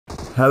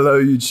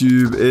Hello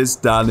YouTube, it's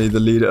Danny, the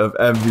leader of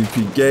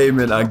MVP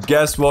Gaming, and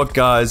guess what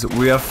guys,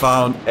 we have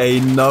found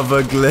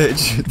another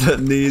glitch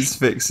that needs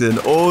fixing.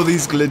 All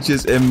these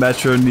glitches in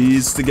Metro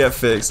needs to get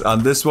fixed,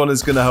 and this one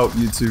is going to help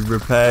you to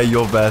repair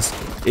your vest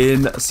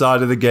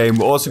inside of the game.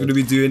 We're also going to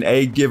be doing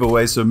a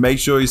giveaway, so make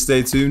sure you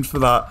stay tuned for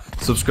that,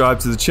 subscribe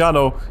to the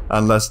channel,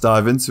 and let's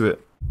dive into it.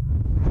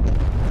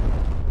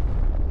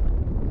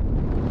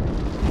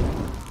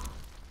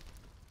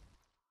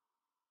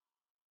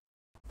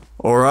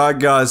 Alright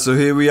guys, so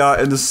here we are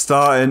in the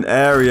starting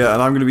area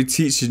and I'm going to be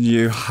teaching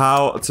you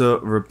how to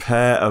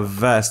repair a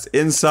vest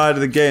inside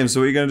of the game.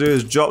 So what you're going to do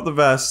is drop the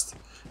vest.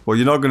 Well,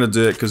 you're not going to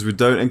do it because we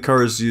don't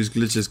encourage to use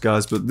glitches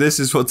guys, but this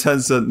is what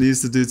Tencent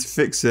needs to do to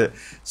fix it.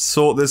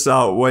 Sort this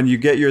out. When you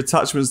get your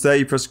attachments there,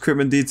 you press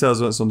equipment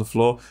details when it's on the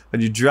floor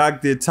and you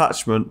drag the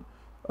attachment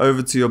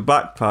over to your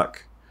backpack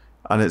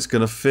and it's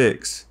going to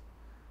fix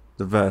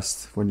the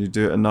vest when you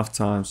do it enough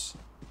times.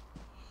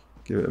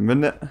 Give it a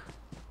minute.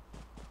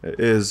 It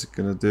is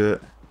gonna do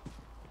it.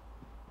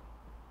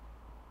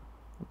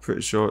 I'm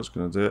pretty sure it's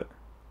gonna do it.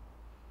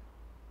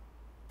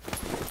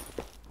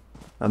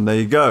 And there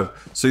you go.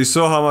 So you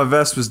saw how my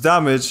vest was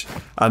damaged,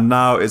 and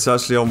now it's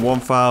actually on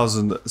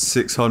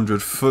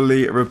 1,600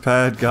 fully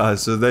repaired,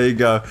 guys. So there you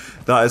go.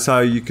 That is how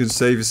you can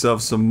save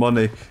yourself some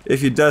money.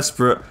 If you're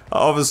desperate,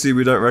 obviously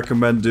we don't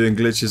recommend doing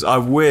glitches. I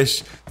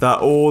wish that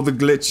all the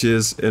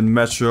glitches in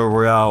Metro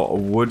Royale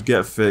would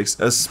get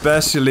fixed,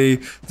 especially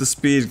the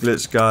speed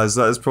glitch, guys.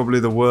 That is probably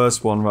the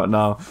worst one right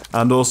now.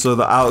 And also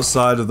the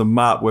outside of the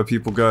map where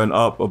people going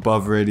up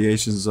above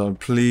radiation zone.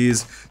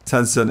 Please,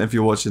 Tencent, if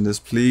you're watching this,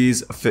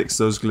 please fix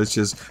those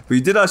glitches. But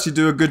you did actually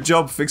do a good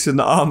job fixing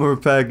the armor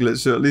repair glitch,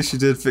 so at least you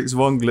did fix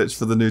one glitch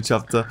for the new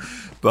chapter.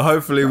 But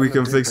hopefully we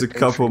can fix a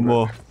couple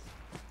more.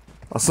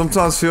 I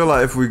sometimes feel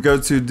like if we go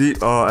too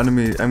deep,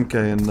 enemy MK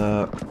in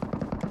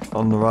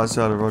on the right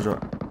side of Roger.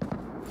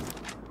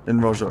 In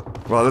Roger.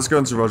 Right, let's go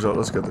into Roger.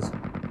 Let's get this.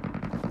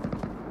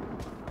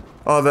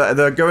 Oh,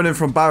 they're going in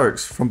from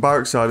barracks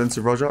side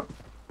into Roger.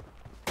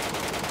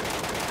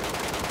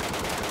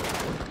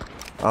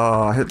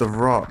 Oh, I hit the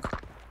rock.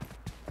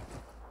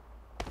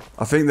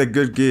 I think they're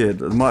good geared.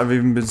 There might have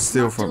even been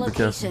steel front. Be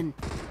careful.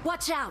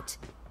 Watch out.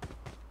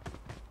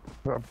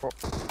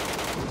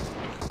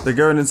 They're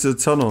going into the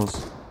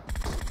tunnels.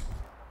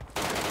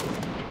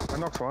 I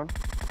knocked one.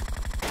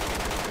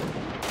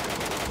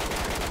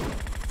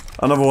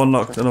 Another one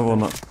knocked. Another one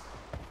knocked.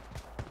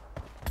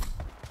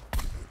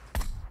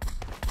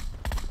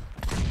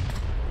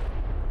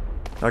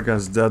 That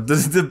guy's dead.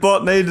 The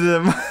bot naded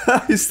him.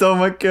 He stole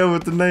my kill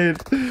with the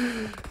nade.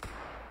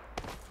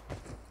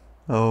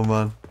 Oh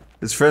man.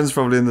 His friend's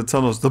probably in the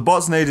tunnels. The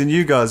bot's nading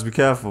you guys. Be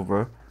careful,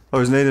 bro. Oh,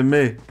 he's nading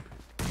me.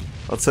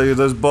 I'll tell you,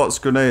 those bots'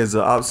 grenades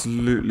are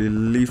absolutely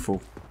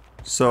lethal.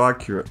 So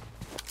accurate.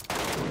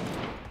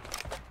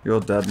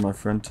 You're dead, my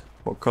friend.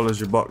 What colour's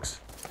your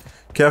box?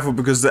 Careful,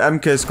 because the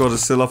MK squad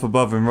is still up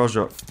above in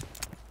Roger.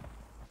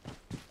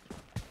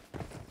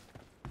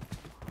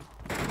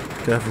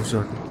 Careful,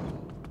 Shaka.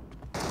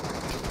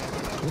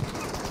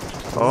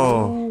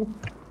 Oh.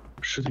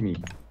 Shooting me.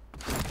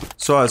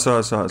 Sorry. Just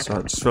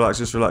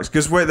relax,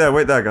 Just wait there,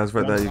 guys.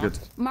 Wait there, you're good.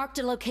 Marked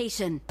a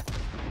location.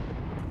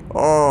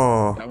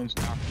 Oh. That one's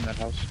knocked in that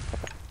house.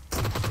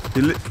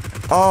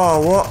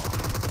 Oh,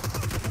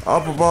 what?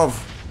 Up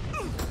above.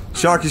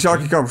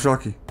 Sharky, come,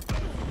 Sharky.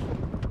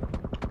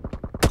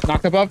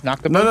 Knocked above,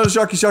 knocked above. No,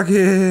 Sharky,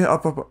 here,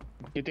 up.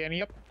 Get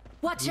Danny up.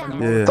 Watch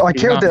out. Yeah. I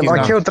killed him.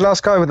 I killed the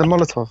last guy with the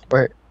Molotov.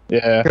 Wait.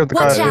 Yeah. Killed the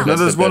Watch guy. out. No,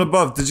 there's one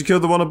above. Did you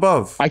kill the one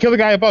above? I killed the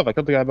guy above.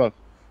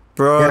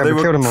 Bro, Yeah, they we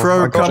were killed 'em all.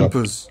 pro I got 'em.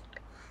 campers.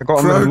 I got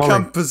him with a Pro molly.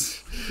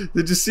 campers.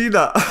 Did you see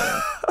that?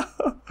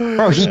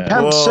 Bro, he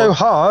camped so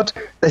hard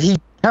that he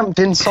camped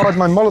inside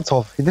my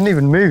Molotov. He didn't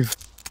even move.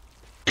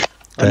 I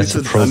need That's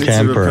a pro to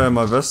camper. repair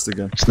my vest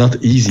again. It's not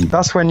easy.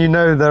 That's when you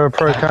know they're a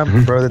pro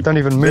camper, bro. They don't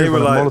even move. They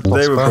were when like, a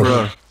Molotov's they were bro.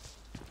 pro.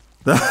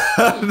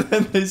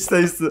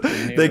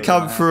 Then they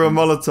camped through a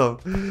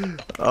Molotov.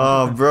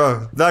 Oh,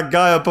 bro. That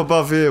guy up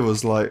above here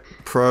was like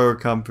pro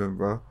camping,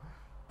 bro.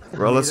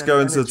 Bro, let's go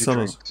into the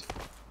tunnels.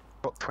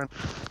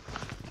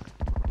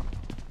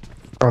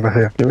 Oh, they're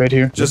here. They're right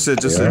here. Just sit.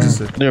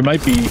 There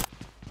might be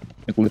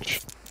a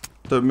glitch.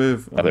 Don't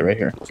move. Oh, they're right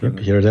here. Yep,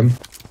 hear them.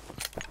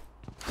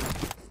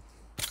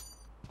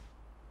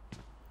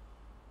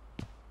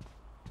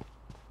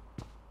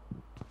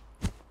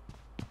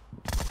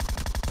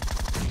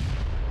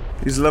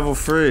 He's level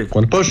 3.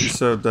 One push. He's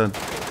so dead.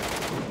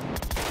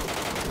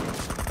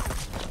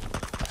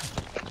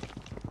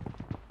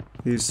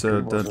 He's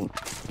so dead.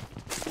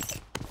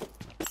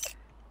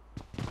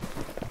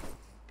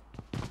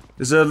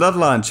 Is there a lead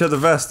line? Check the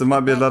vest. There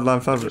might be a lead line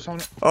fabric.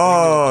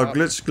 Oh,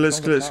 glitch.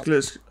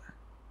 There's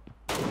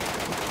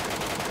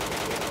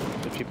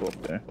people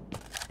up there.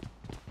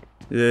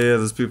 Yeah,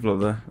 there's people up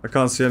there. I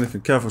can't see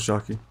anything. Careful,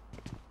 Sharky.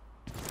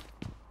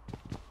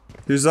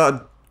 Who's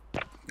that?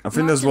 I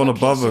think there's one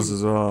above us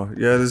as well.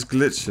 Yeah, there's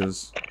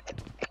glitches.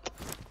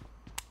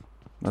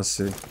 Let's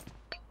see.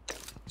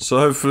 So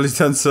hopefully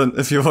Tencent,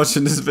 if you're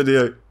watching this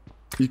video,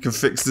 you can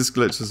fix this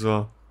glitch as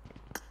well.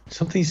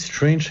 Something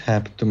strange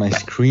happened to my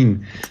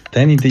screen.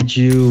 Danny, did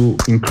you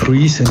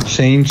increase and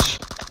change?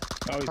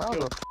 Oh, he's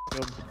killed.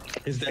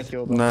 Is that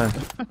Killed. No.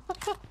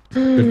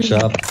 good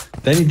job?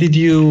 Danny, did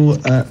you,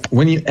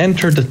 when you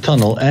entered the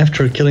tunnel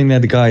after killing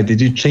that guy, did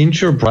you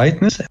change your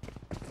brightness?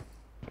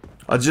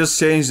 I just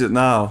changed it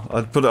now.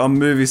 I'd put it on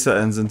movie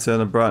settings and turn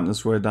the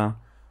brightness way down.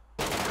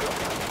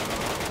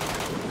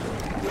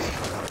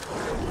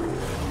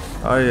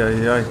 Ay,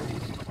 ay, ay.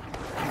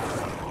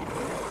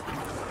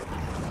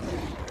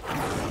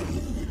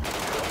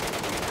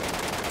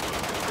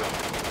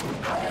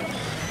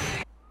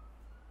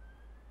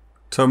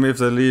 Tell me if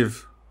they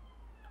leave.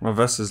 My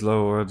vest is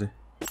low already.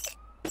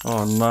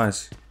 Oh,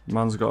 nice.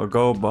 Man's got a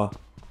gold bar.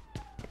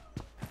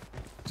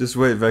 Just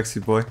wait, Vexy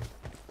boy.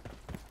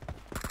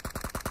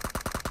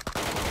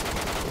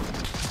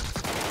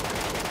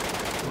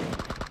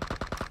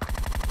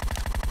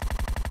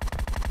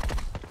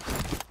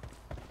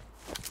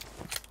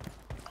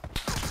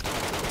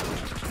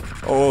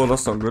 Oh,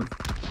 that's not good.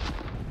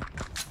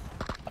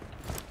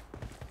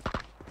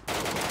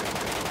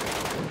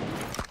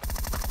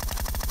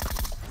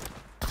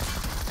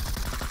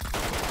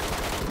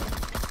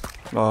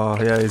 Oh,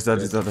 yeah, he's dead,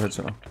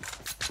 headshot.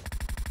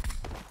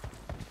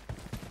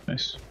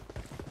 Nice.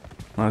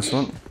 Nice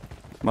one.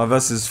 My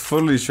vest is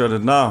fully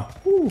shredded now.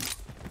 Woo.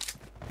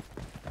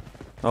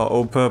 Oh,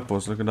 all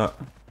purples, look at that.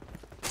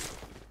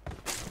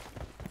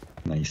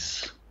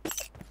 Nice.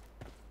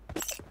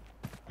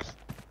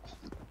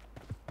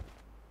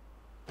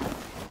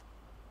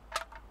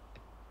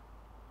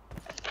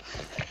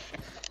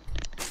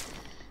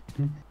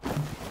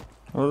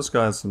 Oh, this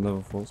guy has some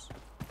level 4s.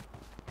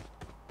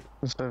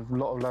 There's a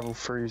lot of level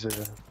 3s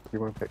here. You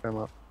won't pick them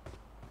up.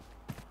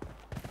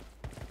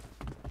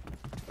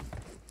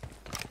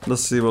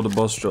 Let's see what the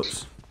boss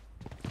drops.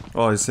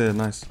 Oh, he's here,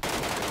 nice.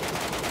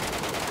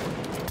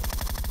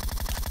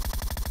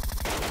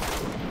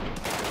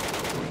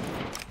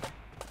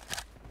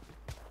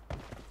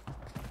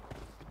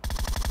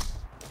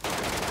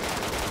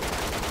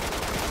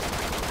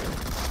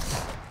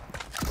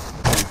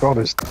 Oh god,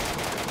 it's...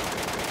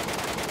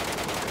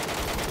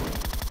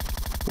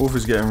 Wolf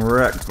is getting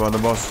wrecked by the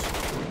boss.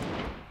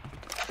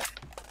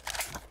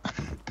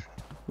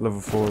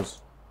 Level 4s.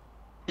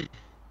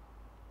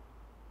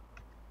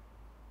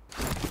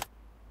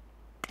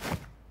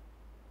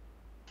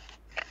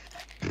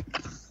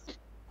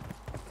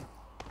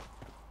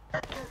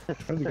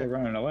 Where's the guy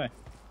running away?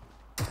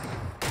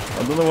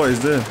 I don't know what he's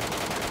doing.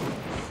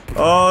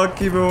 Oh,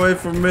 keep away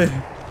from me.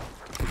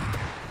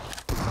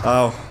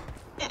 Ow.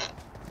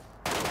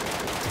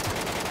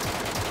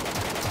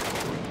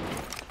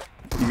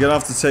 You're gonna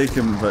have to take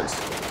him, Vex.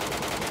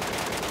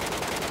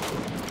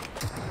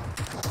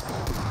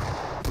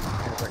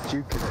 It's like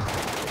juking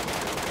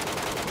it.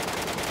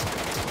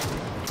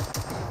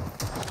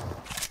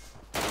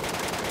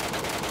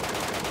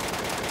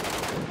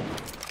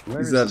 Where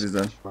He's is dead, this he's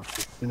dead.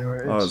 muffin? You know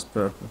where it Oh, is? it's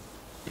perfect.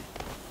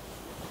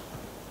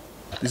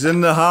 He's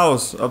in the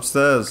house,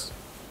 upstairs.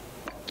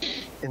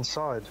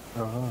 Inside.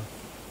 Uh-huh.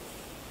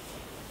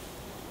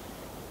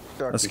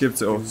 I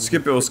skipped it all.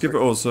 Skip it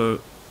all so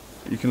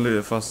you can loot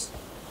it fast.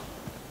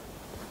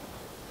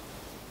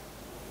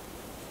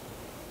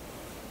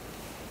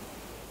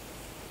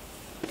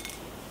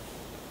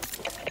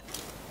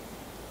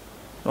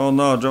 Oh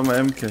no, I dropped my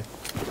MK.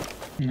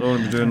 Don't want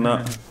to be doing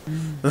that.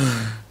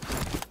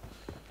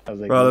 I was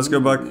like, Right, let's go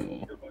back.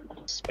 "Ooh,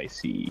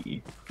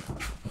 spicy."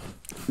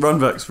 Run,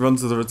 Vex, run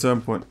to the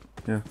return point.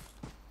 Yeah.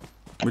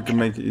 We can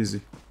make it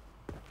easy.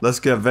 Let's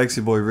get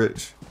Vexy boy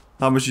rich.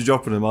 How much you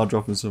dropping him? I'll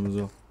drop him some as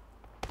well.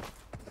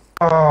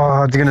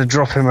 Oh, they're gonna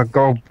drop him a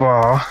gold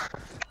bar.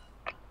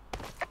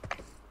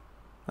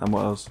 And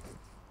what else?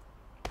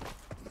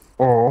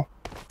 Or,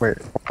 wait,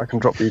 I can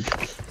drop you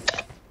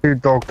 2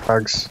 dog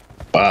tags.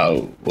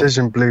 Wow.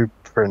 Vision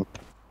blueprint.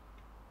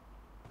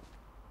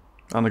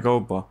 And a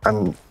gold bar.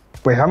 And,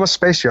 wait, how much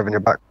space do you have in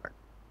your backpack?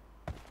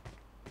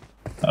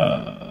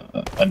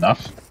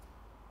 Enough.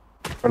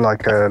 For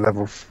like a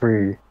level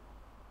 3.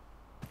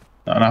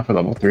 Enough for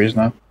level 3s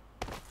now.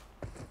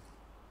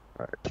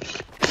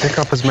 Pick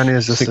up as many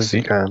as this as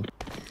you 60. can.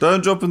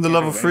 Don't drop him the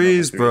level we're in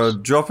 3s, level bro.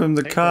 3s. Drop him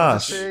the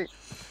cash.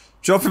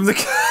 Drop him the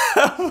cash.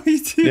 What are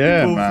you doing,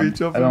 Yeah, Wolfie? man.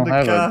 Drop I him don't the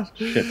have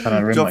cash. a shit ton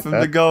of room Drop like him that.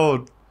 the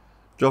gold.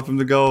 Drop him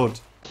the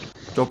gold.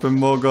 Drop him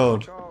more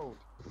gold.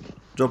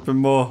 Drop him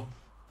more.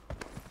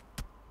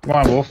 Come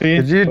on, Wolfie.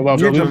 Did you- What about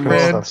you the drop more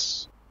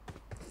blueprints?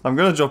 I'm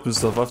gonna drop him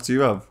stuff after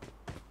you have.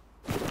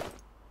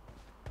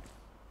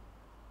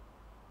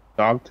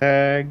 Dog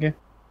tag.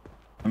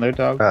 Another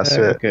dog That's tag.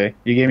 it. Okay,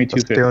 you gave me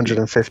That's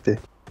 250.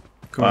 250.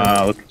 Come on.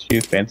 Wow, look at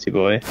you, fancy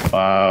boy.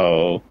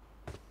 Wow,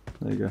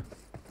 There you go.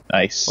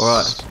 nice.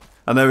 Alright.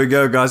 And there we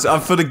go, guys.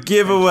 And for the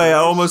giveaway, I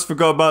almost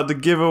forgot about the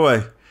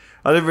giveaway.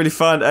 I didn't really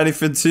find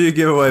anything to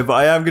give away, but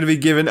I am going to be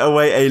giving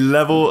away a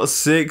level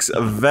 6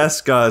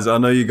 vest, guys. I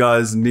know you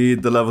guys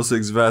need the level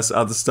 6 vest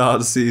at the start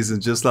of the season,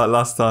 just like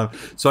last time.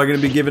 So I'm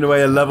going to be giving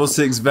away a level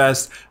 6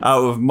 vest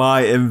out of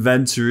my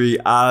inventory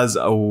as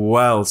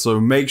well. So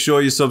make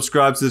sure you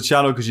subscribe to the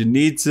channel because you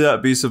need to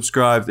be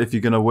subscribed if you're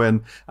going to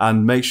win.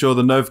 And make sure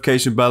the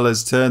notification bell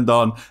is turned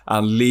on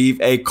and leave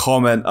a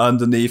comment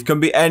underneath. Can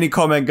be any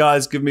comment,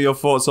 guys. Give me your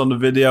thoughts on the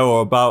video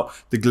or about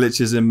the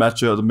glitches in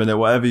Metro at the minute,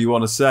 whatever you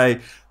want to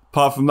say.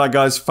 Apart from that,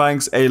 guys,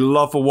 thanks a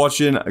lot for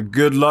watching.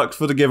 Good luck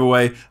for the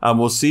giveaway, and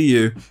we'll see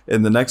you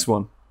in the next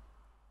one.